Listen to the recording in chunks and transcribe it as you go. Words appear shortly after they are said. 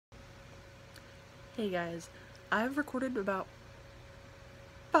Hey guys, I've recorded about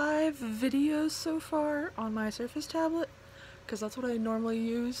 5 videos so far on my Surface tablet because that's what I normally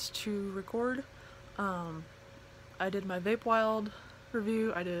use to record. I did my Vape Wild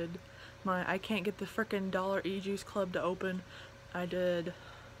review, I did my I can't get the frickin' Dollar E-Juice Club to open, I did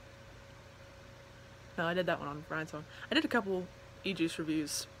that one on Brian's phone. I did a couple E-Juice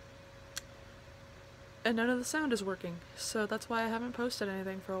reviews and none of the sound is working, so that's why I haven't posted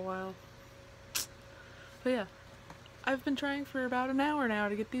anything for a while. But yeah, I've been trying for about an hour now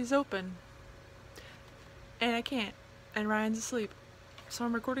to get these open, and I can't, and Ryan's asleep. So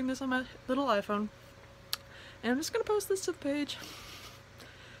I'm recording this on my little iPhone, and I'm just gonna post this to the page.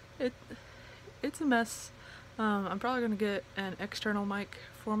 It's a mess. I'm probably gonna get an external mic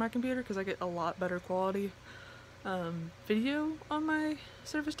for my computer because I get a lot better quality video on my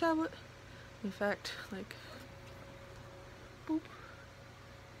Surface tablet. In fact, like, boop.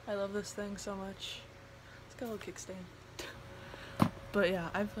 I love this thing so much. It's got a little kickstand. But yeah,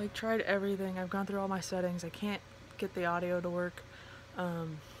 I've like tried everything. I've gone through all my settings. I can't get the audio to work.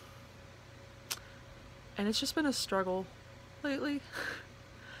 And it's just been a struggle lately.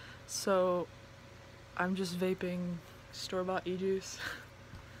 So I'm just vaping store-bought e-juice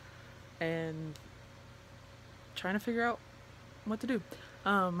and trying to figure out what to do.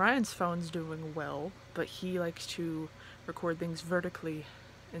 Ryan's phone's doing well, but he likes to record things vertically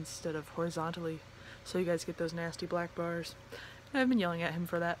instead of horizontally, so you guys get those nasty black bars. And I've been yelling at him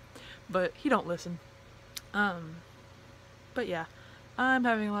for that, but he don't listen. But yeah, I'm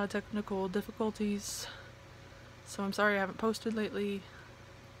having a lot of technical difficulties, so I'm sorry I haven't posted lately.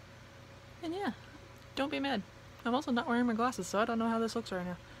 And yeah, don't be mad. I'm also not wearing my glasses, so I don't know how this looks right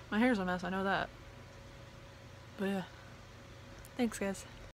now. My hair's a mess, I know that. But yeah, thanks guys.